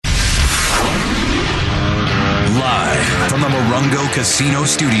the Morongo Casino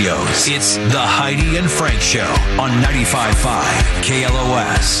Studios, it's the Heidi and Frank Show on 95.5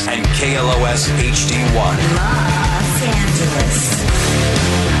 KLOS and KLOS HD1. Los Angeles.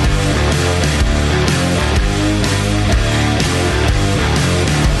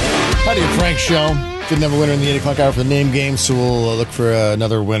 Heidi and Frank Show. Didn't have a winner in the 8 o'clock hour for the name game, so we'll look for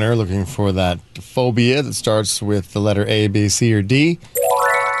another winner, looking for that phobia that starts with the letter A, B, C, or D.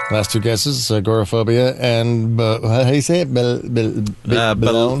 Last two guesses, agoraphobia and, how do you say it? Balloon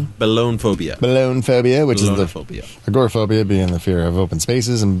phobia. Balloon phobia, which is the phobia. Agoraphobia being the fear of open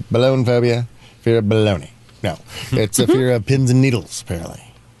spaces, and balloon phobia, fear of baloney. No, it's a fear of pins and needles, apparently.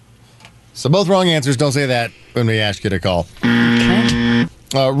 So both wrong answers. Don't say that when we ask you to call. Okay.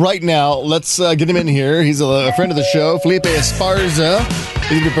 Right now, let's get him in here. He's a friend of the show, Felipe Esparza.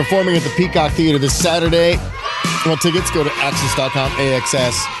 He's going to be performing at the Peacock Theater this Saturday. If you want tickets, go to access.com,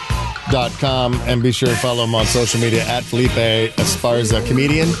 AXS.com, and be sure to follow him on social media at Felipe Esparza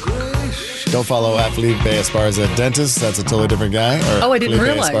Comedian. Don't follow at Felipe Esparza Dentist. That's a totally different guy. Or I didn't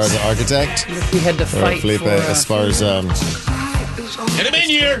Felipe realize. Esparza Architect. We had to fight or Felipe for, Esparza. Get him in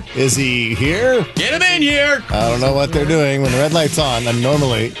here! Is he here? Get him in here! I don't know what they're doing when the red light's on. And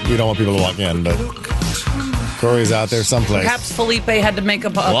normally, we don't want people to walk in, but Corey's out there someplace. Perhaps Felipe had to make a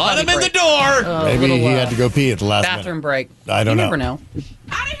Let him in the door! Maybe he had to go pee at the last bathroom minute. break. I don't you know. never know.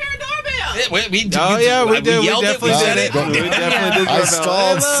 How do you hear a doorbell? We definitely did it. Go- We definitely did. I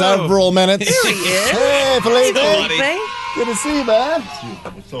stalled several minutes. Here he is. Hey, Felipe. Felipe. Good to see you, man.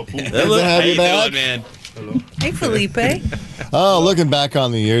 Hello. Good to have How you you back. doing, man? Hey, Felipe. Oh, looking back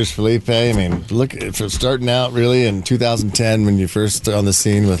on the years, Felipe, I mean, look, for starting out really in 2010 when you first on the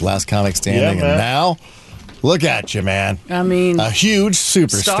scene with Last Comic Standing, Yeah, and now, look at you, man. I mean, A huge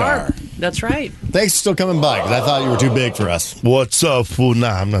superstar. star. That's right. Thanks for still coming by, because I thought you were too big for us. What's up, fool?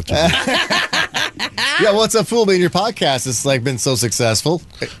 Nah, I'm not too big. Yeah, what's up, fool? Being your podcast has like been so successful.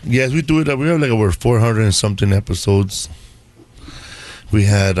 Yes, we do it. We have like over 400 and something episodes. We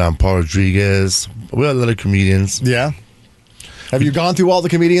had Paul Rodriguez. We had a lot of comedians. Yeah. Have you gone through all the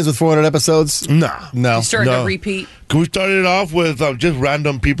comedians with 400 episodes? Nah. No. You started No. to repeat. We started off with just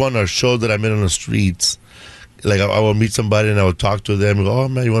random people on our show that I met on the streets. Like I would meet somebody and I would talk to them and go, "Oh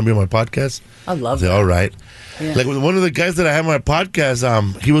man, you want to be on my podcast?" I love I say, that. "All right." Yeah. Like one of the guys that I had on my podcast,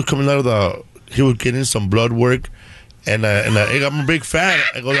 he was coming out of he was getting some blood work, and I'm a big fan.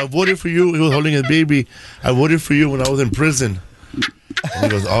 I go, "I voted for you." He was holding his baby. "I voted for you when I was in prison." And he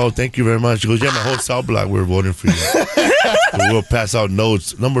goes, "Oh, thank you very much." He goes, "Yeah, my whole cell block, we're voting for you." We'll pass out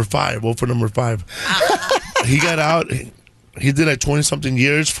notes. Number 5, vote for number 5. He got out. He did like 20-something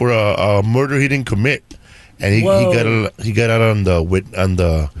years for a murder he didn't commit, and he got out on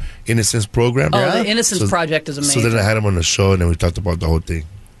the Innocence program. Oh, the Innocence Project is amazing. So then I had him on the show, and then we talked about the whole thing.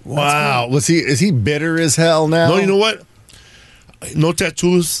 Wow. Is he bitter as hell now? No, you know what? No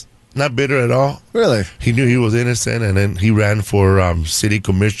tattoos. Not bitter at all. Really? He knew he was innocent, and then he ran for city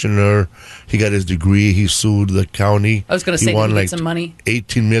commissioner. He got his degree. He sued the county. I was going to say, he won did he like get some money?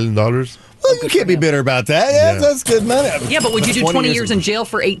 $18 million. Well, you can't be bitter about that. Yeah, Yeah. that's good money. Yeah, but would you do 20 years of- in jail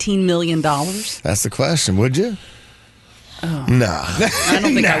for $18 million? That's the question, would you? Nah. I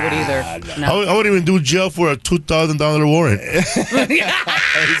don't think I would either. No. I wouldn't even do jail for a $2,000 warrant.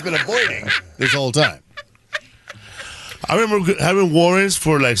 He's been avoiding this whole time. I remember having warrants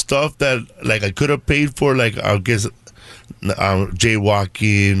for like stuff that like I could have paid for, like I guess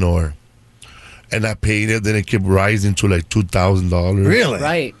jaywalking and I paid it. Then it kept rising to like $2,000.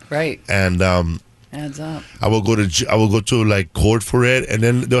 Really? Right. And Adds up. I will go to like court for it, and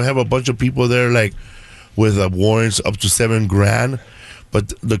then they'll have a bunch of people there like with warrants up to $7,000.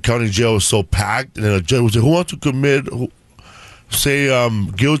 But the county jail was so packed, and then the judge would say, "Who wants to commit? Say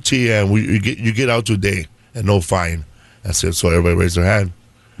guilty, and you get out today and no fine." That's it. So everybody raised their hand.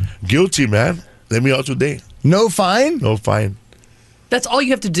 Guilty, man. Let me out today. No fine? No fine. That's all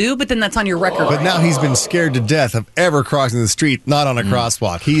you have to do, but then that's on your record. But now he's been scared to death of ever crossing the street, not on a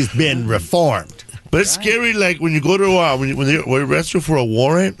crosswalk. He's been reformed. But it's scary, like when you go to when they arrest you for a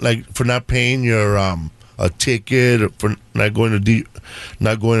warrant, like for not paying your a ticket, or for not going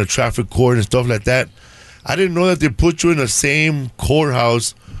to traffic court and stuff like that. I didn't know that they put you in the same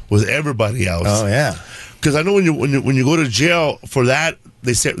courthouse with everybody else. Oh yeah. Because I know when you go to jail for that,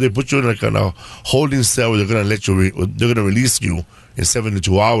 they put you in like a holding cell where they're gonna release you in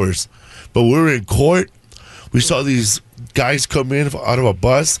 72 hours. But we were in court. We saw these guys come in out of a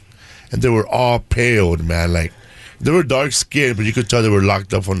bus, and they were all pale, man. Like they were dark skinned, but you could tell they were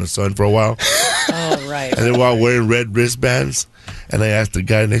locked up from the sun for a while. Oh, right. And they were all wearing red wristbands. And I asked the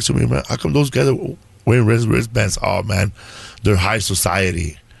guy next to me, "Man, how come those guys are wearing red wristbands?" "Oh man, they're high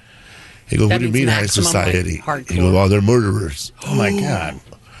society." He goes, That what do you means mean high maximum, like, society? hardcore. He goes, oh, they're murderers. Oh my God.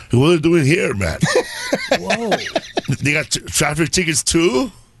 He goes, what are they doing here, man? Whoa. They got traffic tickets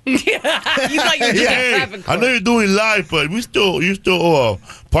too? You thought you were doing Hey, traffic I know court. you're doing live, but you still owe a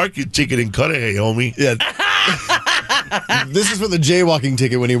parking ticket in Cudahy, homie. Yeah. This is for the jaywalking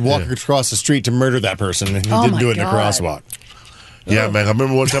ticket when he walked across the street to murder that person, and he Oh didn't my do it in a God. crosswalk. Yeah, man. I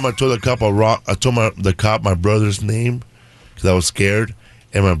remember one time I told the cop the cop my brother's name because I was scared,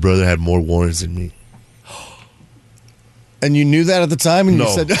 and my brother had more warrants than me. And you knew that at the time, and No.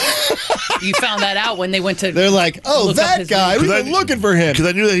 you said You found that out when they went to. they're like, "Oh, Look up that his guy. name. We've been looking for him." Because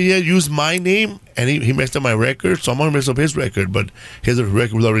I knew that he had used my name, and he messed up my record, so I'm going to mess up his record, but his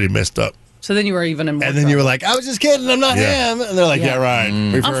record was already messed up. So then you were even in more And then you were trouble. like, "I was just kidding. I'm not Yeah. him." And they're like, "Yeah, Yeah. right.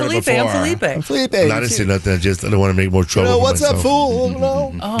 We've I'm heard Felipe, it I'm before. Felipe. I'm Felipe. And I didn't say nothing. I don't want to make more You trouble know, for what's up, myself. fool?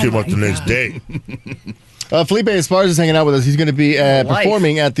 No. Came up the my next God. day. Felipe Esparza is hanging out with us. He's going to be Life.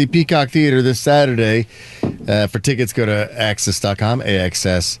 performing at the Peacock Theater this Saturday. For tickets, go to access.com,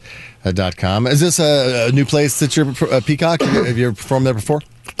 AXS.com. Is this a new place that you're Peacock? Have you ever performed there before?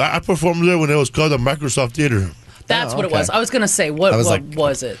 I performed there when it was called the Microsoft Theater. That's what it okay. was. I was going to say, what I was was, like-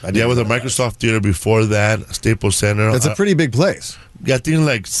 was it? Yeah, with the Microsoft Theater before that, Staples Center. That's a pretty big place. I think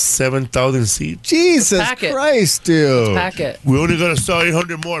like 7,000 seats. Jesus pack it. Christ, dude. Pack it. We only got to sell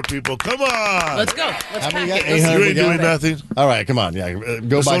 800 more, people. Come on. Let's go. Let's How pack many got? it. 800 You ain't we got? doing nothing. All right, come on. Yeah,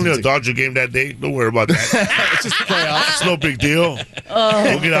 go It's buy only a some Dodger game that day. Don't worry about that. It's just a playoff. It's no big deal.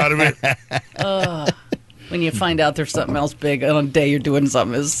 We'll get out of it. When you find out there's something else big on a day you're doing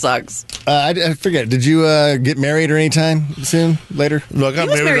something, it sucks. I forget. Did you get married or anytime soon? Later? No, I got He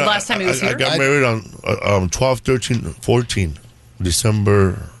was married on- last time he was I here. got married on 12, 13, 14.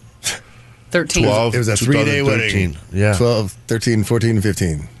 December 13. 12, It was a 3-day 2013. wedding. Yeah. 12, 13, 14,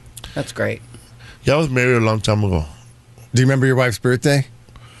 15. That's great. Yeah, I was married a long time ago. Do you remember your wife's birthday?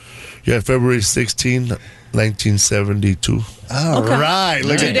 Yeah, February 16, 1972. All Okay. right.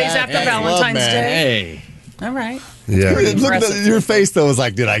 Look 2 at days that. after Hey, Valentine's love, man. Day. Hey. All right. Yeah. Look at Impressive. your face, though, was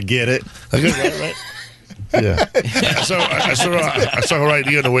like, did I get it? I got it right. Yeah. I saw her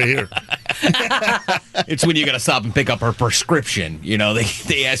ID on the way here. It's when you got to stop and pick up her prescription. You know,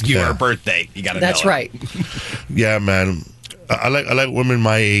 they ask you Yeah. her birthday. You got to That's know it. right. Yeah, man. I like women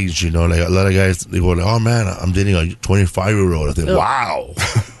my age, you know. Like a lot of guys, they go like, "Oh man, I'm dating a 25-year-old." I think, "Wow,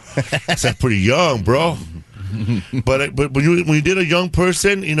 that's pretty young, bro." But when you date a young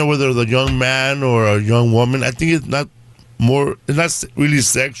person, you know, whether it's a young man or a young woman, I think it's not really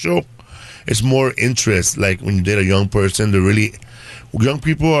sexual. It's more interest. Like when you date a young person, young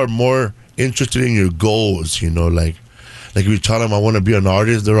people are more interested in your goals. You know, like if you tell them I want to be an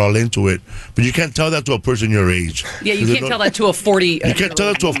artist, they're all into it. But you can't tell that to a person your age. Yeah, you can't tell that to a 40. You can't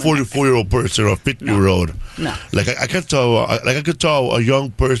tell that to a 44-year-old person or a 50-year-old. No. Like I can't tell. I could tell a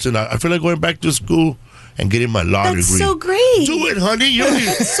young person. I feel like going back to school and getting my law That's degree. so great. Do it, honey. You're only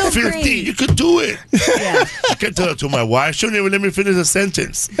so 15. great. You could do it. Yeah. I can't tell that to my wife. She wouldn't even let me finish a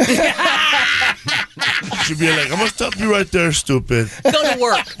sentence. She'd be like, "I'm gonna stop you right there, stupid. Go to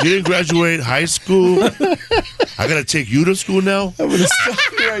work. You didn't graduate high school. I gotta take you to school now." I'm going to stop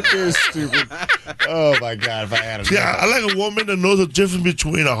you right there, stupid. Oh, my God. If I had it. Yeah, I like a woman that knows the difference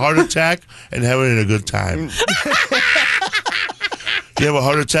between a heart attack and having a good time. You have a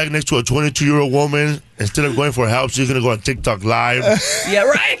heart attack next to a 22-year-old woman. Instead of going for help, she's going to go on TikTok Live. Yeah,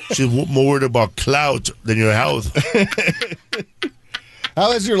 right. She's more worried about clout than your health.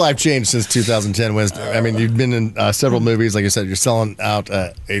 How has your life changed since 2010, Winston? I mean, you've been in several movies. Like you said, you're selling out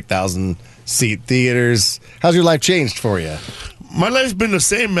 8,000-seat theaters. How's your life changed for you? My life's been the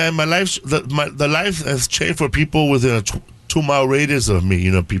same, man. The life has changed for people within a 2-mile radius of me. You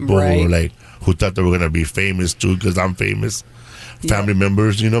know, people Right. who thought they were going to be famous, too, because I'm famous. Family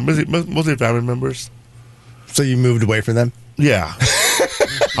members, you know, mostly family members. So you moved away from them? Yeah.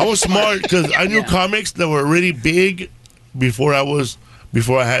 I was smart because I knew comics that were already big before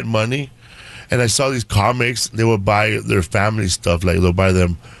I had money. And I saw these comics, they would buy their family stuff, like they'll buy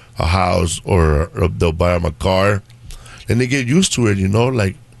them a house or they'll buy them a car. And they get used to it, you know,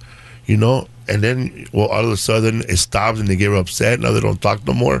 and then all of a sudden it stops and they get upset. Now they don't talk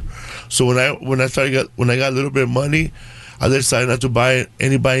no more. So when I got a little bit of money, I decided not to buy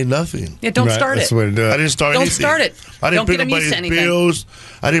anybody nothing. Yeah, don't start That's it. the way to do I it. didn't start Don't anything. start it. I didn't Don't pay get them used nobody's to anything. bills.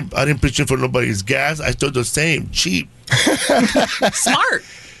 I didn't pitch in for nobody's gas. I still the same, cheap. Smart.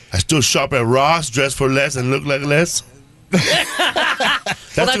 I still shop at Ross, dress for less and look like less. Well,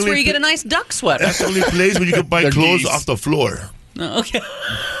 that's where you get a nice duck sweater. That's the only place where you can buy They're clothes geese. off the floor. Oh, okay.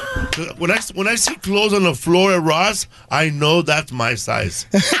 When I see clothes on the floor at Ross, I know that's my size.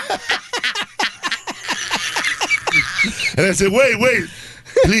 And I say, wait.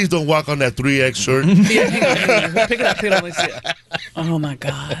 Please don't walk on that 3X shirt. Yeah, hang on. Pick it up. Let me see it. Oh, my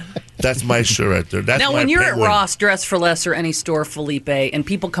God. That's my shirt right there. That's Now, my when you're penguin. at Ross, Dress for Less, or any store, Felipe, and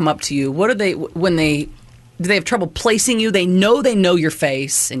people come up to you, what are they, do they have trouble placing you? They know your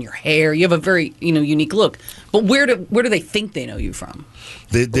face and your hair. You have a very, unique look. But where do they think they know you from?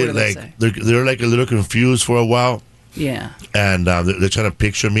 They're do they like say? they're like a little confused for a while, Yeah. and they're trying to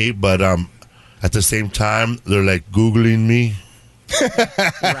picture me, but at the same time they're like Googling me.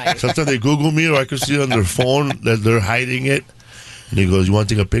 Right. Sometimes they Google me, or I can see on their phone that they're hiding it. And he goes, "You want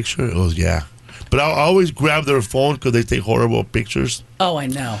to take a picture?" He goes, "Yeah." But I'll always grab their phone because they take horrible pictures. Oh, I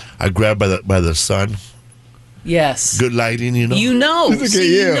know. I grab by the sun. Yes. Good lighting, you know. You know. Look at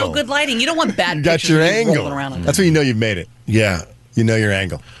See, you. you know good lighting. You don't want bad You got pictures your of you angle. rolling around on That's when you know you've made it. Yeah. You know your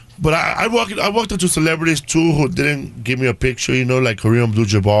angle. But I walked into celebrities too who didn't give me a picture, like Kareem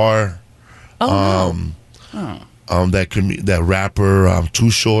Abdul-Jabbar. That rapper, Too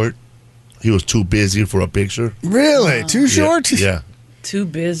Short. He was too busy for a picture. Really? Too short? Yeah. Too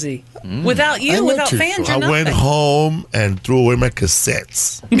busy. Without I you, know without Too fans, I you're nothing. went home and threw away my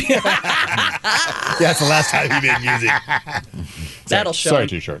cassettes. Yeah, that's the last time I made music. That'll show. Sorry, him.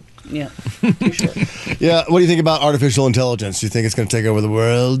 too short. Yeah. Too short. Yeah, what do you think about artificial intelligence? Do you think it's going to take over the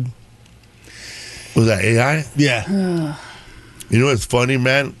world? Was that AI? Yeah. You know what's funny,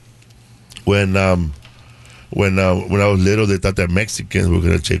 man? When I was little, they thought that Mexicans were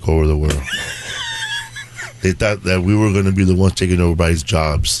going to take over the world. They thought that we were going to be the ones taking over everybody's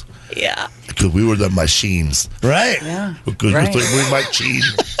jobs. Yeah. Because we were the machines. Right. Yeah. Because Right. we machine.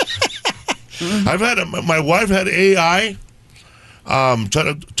 My wife had AI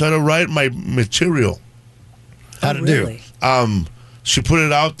try to write my material. How'd it Really? do? She put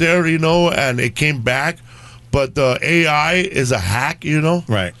it out there, and it came back. But the AI is a hack,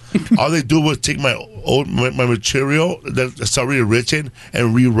 Right. All they do was take my material that's already written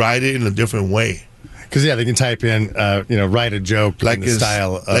and rewrite it in a different way. Because, they can type in, write a joke in the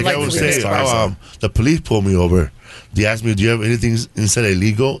style of like I was Felipe saying, Esparza. the police pulled me over. They asked me, "Do you have anything inside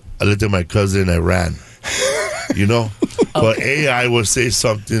illegal?" I looked at my cousin and I ran. But AI would say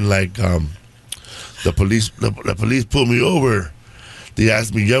something like, "The police pulled me over. They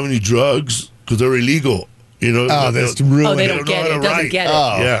asked me, 'You have any drugs?' Because they're illegal." That's Oh, ruined. they don't don't know get how it. to It doesn't write. get it.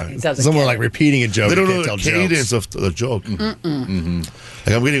 Oh. Yeah. It doesn't Someone get like it. repeating a joke. They don't you know can't the tell cadence jokes. of the joke.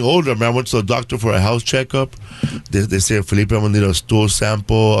 Like I'm getting older, man. I went to the doctor for a health checkup. They say, "Felipe, I'm gonna need a stool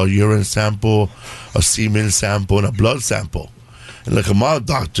sample, a urine sample, a semen sample, and a blood sample." And like, "Come on,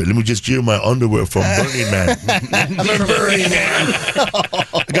 doctor, let me just give you my underwear from Burning Man." I'm a Burning Man.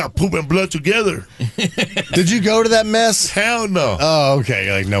 I got poop and blood together. Did you go to that mess? Hell no. Oh, okay.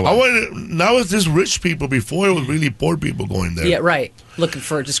 You're like, no way. Now it's just rich people. Before it was really poor people going there. Yeah, right. Looking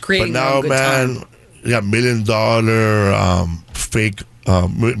for just But creating their now, own good man, time. you got $1 million fake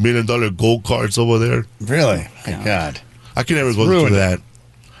 $1 million gold cards over there. Really? My God. I can never go ruined to it. that.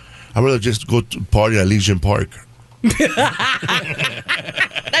 I'd rather just go to party at Legion Park.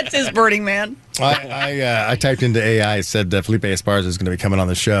 That's his Burning Man. I typed into AI, said Felipe Esparza is going to be coming on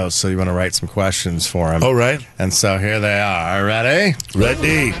the show, so you want to write some questions for him. All right. And so here they are. Ready?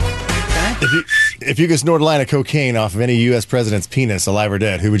 Ready. If you could snort a line of cocaine off of any U.S. president's penis, alive or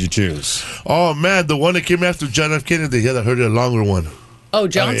dead, who would you choose? Oh, man, the one that came after John F. Kennedy. Yeah, I heard a longer one. Oh,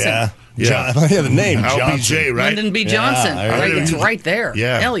 Johnson. Oh, yeah. Yeah. The name, LBJ, Johnson. right? Lyndon B. Johnson. Yeah, Right, yeah. it's right there.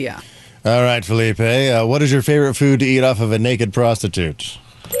 Yeah. Hell yeah. All right, Felipe. What is your favorite food to eat off of a naked prostitute?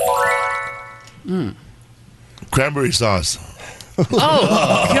 Cranberry sauce. Oh,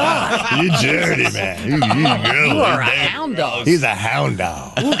 God. You dirty, man. You are a hound dog. He's a hound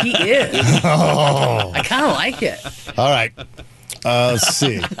dog. Ooh, he is. I kind of like it. All right. Let's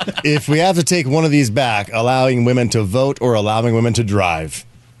see. If we have to take one of these back, allowing women to vote or allowing women to drive,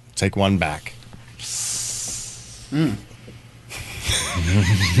 take one back.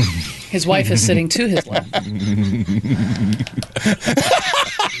 His wife is sitting to his left.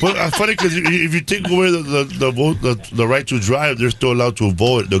 But funny because if you take away the vote, the right to drive, they're still allowed to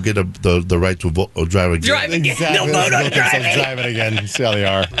vote. They'll get the right to vote or drive again. Drive again. No vote on driving. Driving again. See how they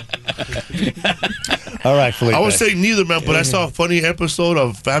are. All right, Felipe. I would say neither, man, but I saw a funny episode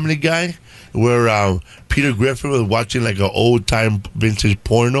of Family Guy where Peter Griffin was watching like an old time vintage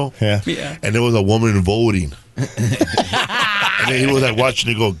porno. Yeah. Yeah. And there was a woman voting. And then he was like watching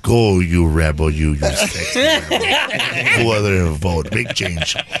it go, you rebel, you sexy rebel. Go out there and vote. Big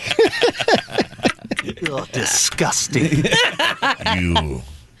change. Oh, disgusting. You.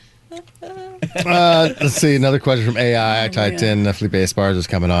 Let's see. Another question from AI. I typed in Felipe Esparza is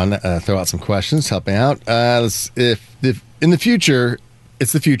coming on. Throw out some questions. Help me out. If in the future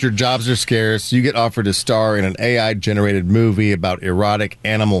It's the future. Jobs are scarce. You get offered to star in an AI-generated movie about erotic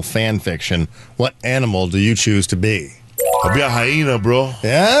animal fan fiction. What animal do you choose to be? I'll be a hyena, bro.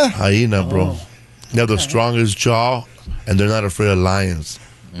 Yeah? Hyena, bro. They have the strongest jaw, and they're not afraid of lions.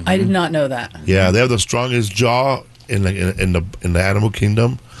 I did not know that. Yeah, they have the strongest jaw in the animal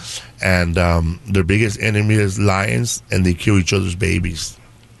kingdom, and their biggest enemy is lions, and they kill each other's babies.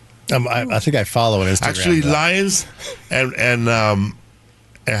 I think I follow on Instagram. Actually, lions and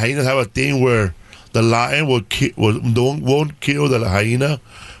hyenas have a thing where the lion won't kill the hyena,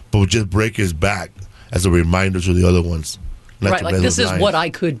 but will just break his back as a reminder to the other ones. not Right, to like mess this with is lions. what I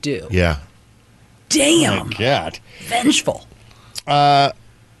could do. Yeah. Damn. God. Vengeful.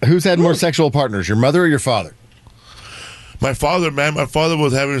 Who's had more sexual partners, your mother or your father? My father, man. My father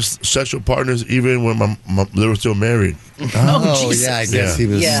was having sexual partners even when they were still married. Oh, Jesus. yeah, I guess he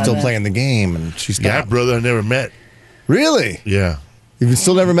was Yeah, still man. playing the game and she stopped. Yeah, brother, I never met. Really? Yeah. You've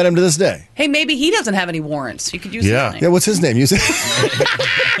still never met him to this day? Hey, maybe he doesn't have any warrants. You could use Yeah. his name. Yeah, what's his name? Use it.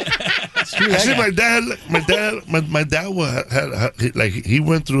 Actually, my dad had like he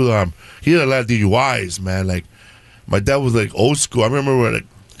went through he had a lot of DUIs, man. Like my dad was like old school. I remember when like,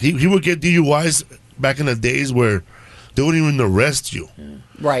 he would get DUIs back in the days where they wouldn't even arrest you.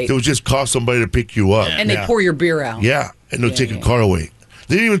 Right. They would just call somebody to pick you up. And they pour your beer out. Yeah, and they'll take your car away.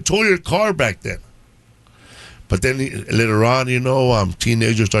 They didn't even tow your car back then. But then later on,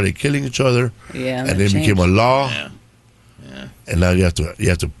 teenagers started killing each other. Yeah, and that then became a changed. law. Yeah. And now you have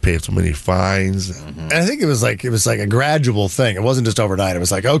to pay so many fines. And I think it was like a gradual thing. It wasn't just overnight. It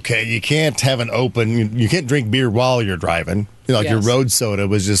was like, okay, you can't have an open, you can't drink beer while you're driving. Like your Yes. road soda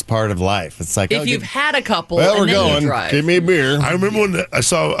was just part of life. It's like, If you've had a couple, well, and we're then going. you drive. Give me a beer. I remember when I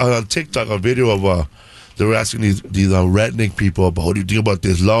saw on TikTok a video of they were asking these redneck people about what do you think about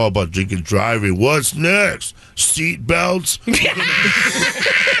this law about drinking driving? What's next? Seat belts?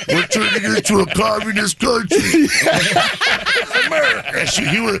 We're turning into a communist country.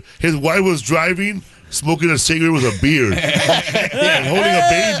 And his wife was driving, smoking a cigarette with a beard, and holding a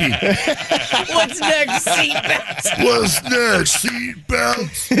baby. What's next? Seatbelts. What's next? Seat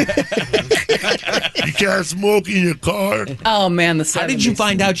belts? You can't smoke in your car. Oh man, the 70s. How did you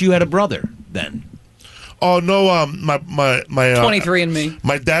find out you had a brother then? Oh no, my 23 and me.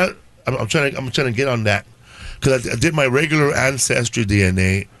 my dad. I'm trying to get on that because I did my regular ancestry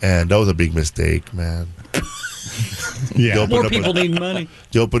DNA, and that was a big mistake, man. Yeah. More people need money.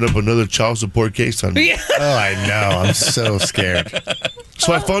 They opened up another child support case on me. Yeah. Oh, I know. I'm so scared.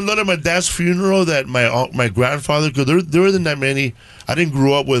 So I found out at my dad's funeral that my grandfather, because there wasn't that many. I didn't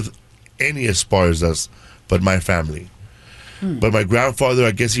grow up with any Esparzas, but my family. But my grandfather,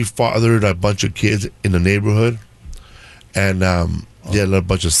 I guess he fathered a bunch of kids in the neighborhood, and he had a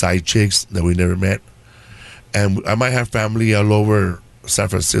bunch of side chicks that we never met. And I might have family all over San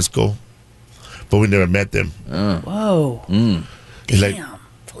Francisco, but we never met them. Whoa. It's like Damn,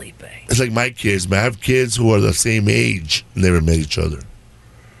 Felipe. it's like my kids, man. I have kids who are the same age, never met each other.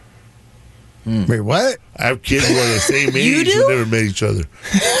 Wait, what? I have kids who are the same You age do? who never met each other.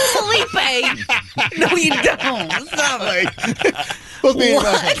 Felipe! No, you don't. Stop it.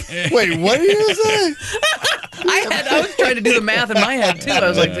 Wait, what did you say? I was trying to do the math in my head, too. I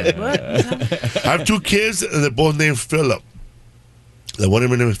was like, what? I have two kids, and they're both named Philip. The one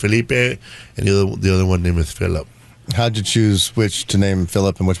name is Felipe, and the other one name is Philip. How'd you choose which to name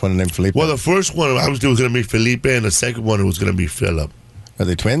Philip and which one to name Felipe? Well, the first one obviously was going to be Felipe, and the second one was going to be Philip. Are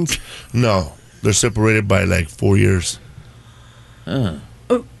they twins? No, they're separated by like 4 years. Is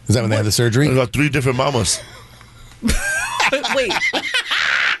that when they had the surgery? I got 3 different mamas. Wait.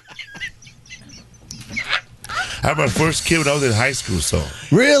 I had my first kid when I was in high school, so.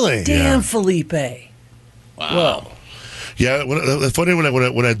 Really? Damn, Felipe. Whoa. Yeah, it's funny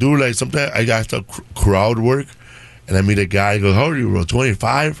when I do like sometimes I got to crowd work, and I meet a guy. He goes, "How old are you, bro?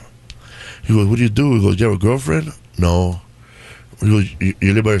 25?" He goes, "What do you do?" He goes, "You have a girlfriend?" "No." He goes,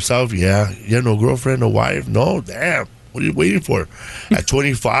 "You live by yourself?" "Yeah." "You have no girlfriend, no wife?" "No." "Damn. What are you waiting for?" At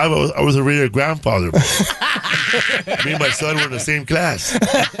 25, I was already a grandfather. Me and my son were in the same class.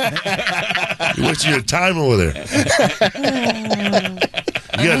 You're wasting your time over there.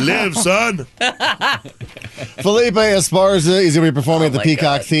 You gotta live, son. Felipe Esparza is going to be performing at the my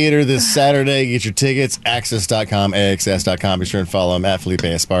Peacock God. Theater this Saturday. Get your tickets, access.com, AXS.com. Be sure and follow him at Felipe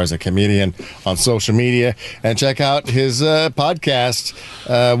Esparza, comedian, on social media. And check out his podcast,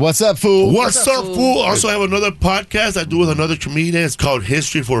 What's Up, Fool? What's up, fool? Also, I have another podcast I do with another comedian. It's called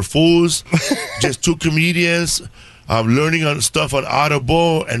History for Fools. Just 2 comedians learning on stuff on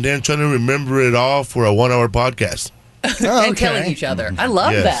Audible and then trying to remember it all for a 1-hour podcast. and killing each other. I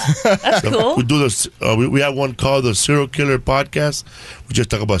love Yes. that. That's cool. We do this. We have one called the Serial Killer Podcast. We just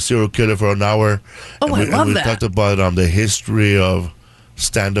talk about serial killer for an hour. Oh, I love we that. talked about the history of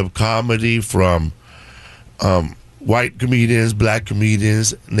stand-up comedy from white comedians, black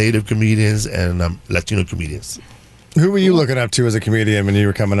comedians, native comedians, and Latino comedians. Who were you looking up to as a comedian when you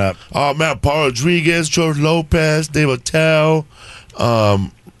were coming up? Oh man, Paul Rodriguez, George Lopez, Dave Attell,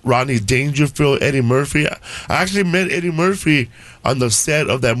 Rodney Dangerfield, Eddie Murphy. I actually met Eddie Murphy on the set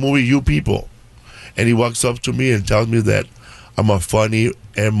of that movie You People, and he walks up to me and tells me that I'm a funny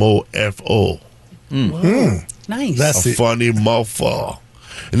MOFO. Nice. That's A funny mofo.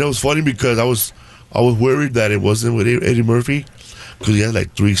 And it was funny because I was worried that it wasn't with Eddie Murphy because he had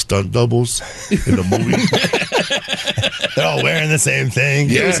like 3 stunt doubles in the movie. They're all wearing the same thing.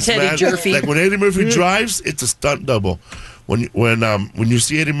 was Teddy Jerfy. Like when Eddie Murphy drives, it's a stunt double. When you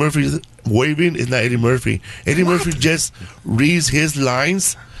see Eddie Murphy waving, it's not Eddie Murphy. Eddie Murphy just reads his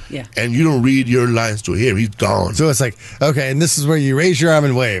lines. Yeah. And you don't read your lines to him. He's gone. So it's like, okay, and this is where you raise your arm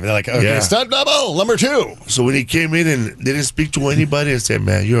and wave. They're like, okay, Yeah. stunt double, number 2. So when he came in and didn't speak to anybody and said,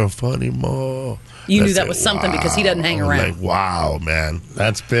 "Man, you're a funny mo," You I knew that said, was something because he doesn't hang I was around. Like, wow, man.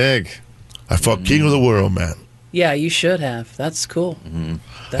 That's big. I fought king of the world, man. Yeah, you should have. That's cool.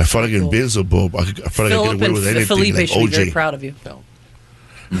 I felt like invincible. I felt like I could Philip get away and with anything. Felipe like should be very OJ. proud of you.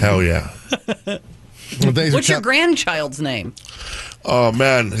 Hell yeah. Well, thanks What's for your grandchild's name? Oh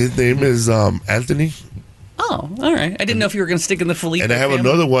man, his name is Anthony, Oh, all right. I didn't know if you were going to stick in the Felipe and I have family.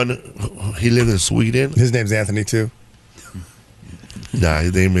 another one. He lives in Sweden. His name's Anthony, too. Nah,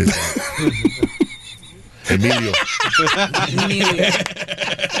 his name is Emilio.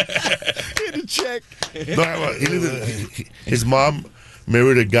 Check. No, his mom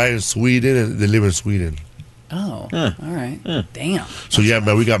married a guy in Sweden, and they live in Sweden. Oh, all right. Damn. So yeah,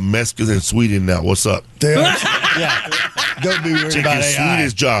 man, we got Mexicans in Sweden now. What's up? Yeah. Don't be worried Taking about AI.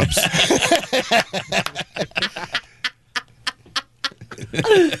 Swedish jobs.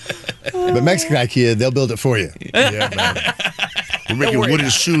 But Mexican IKEA, they'll build it for you. Yeah, man. We're making worry wooden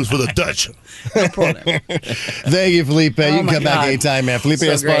about it. shoes for the Dutch. Thank you, Felipe. You can my come back God. anytime, man. Felipe So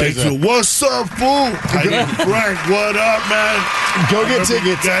Esparza. great. Thank you. What's up, fool? Heidi and Frank, what up, man? Go get I remember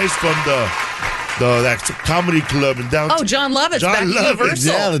tickets. you guys from that comedy club in downtown. Oh, John Lovitz John back to Lovitz.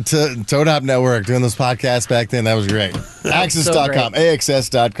 Universal. Yeah, the Toad Hop Network doing those podcasts back then. That was great. Access.com,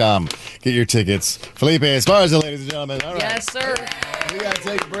 AXS.com. Get your tickets. Felipe Esparza, ladies and gentlemen. All right. Yes, sir. We got to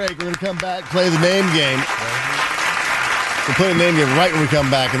take a break. We're going to come back, play the name game. We'll play the name game right when we come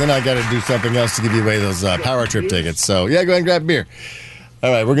back, and then I got to do something else to give you away those Power Trip tickets. So, yeah, go ahead and grab a beer.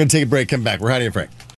 All right, we're going to take a break. Come back. We're Heidi and Frank.